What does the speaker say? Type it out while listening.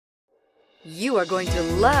You are going to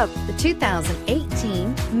love the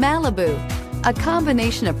 2018 Malibu. A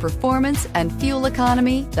combination of performance and fuel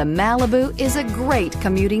economy, the Malibu is a great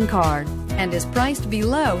commuting car and is priced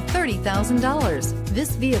below $30,000.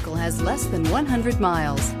 This vehicle has less than 100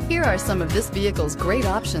 miles. Here are some of this vehicle's great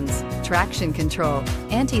options: traction control,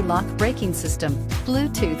 anti-lock braking system,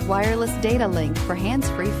 Bluetooth wireless data link for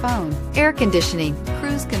hands-free phone, air conditioning,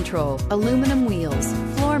 cruise control, aluminum wheels,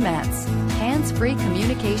 floor mats, hands-free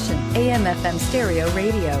communication, AM/FM stereo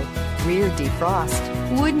radio, rear defrost.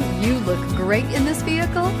 Wouldn't you look great in this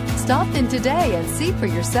vehicle? Stop in today and see for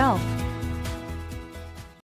yourself.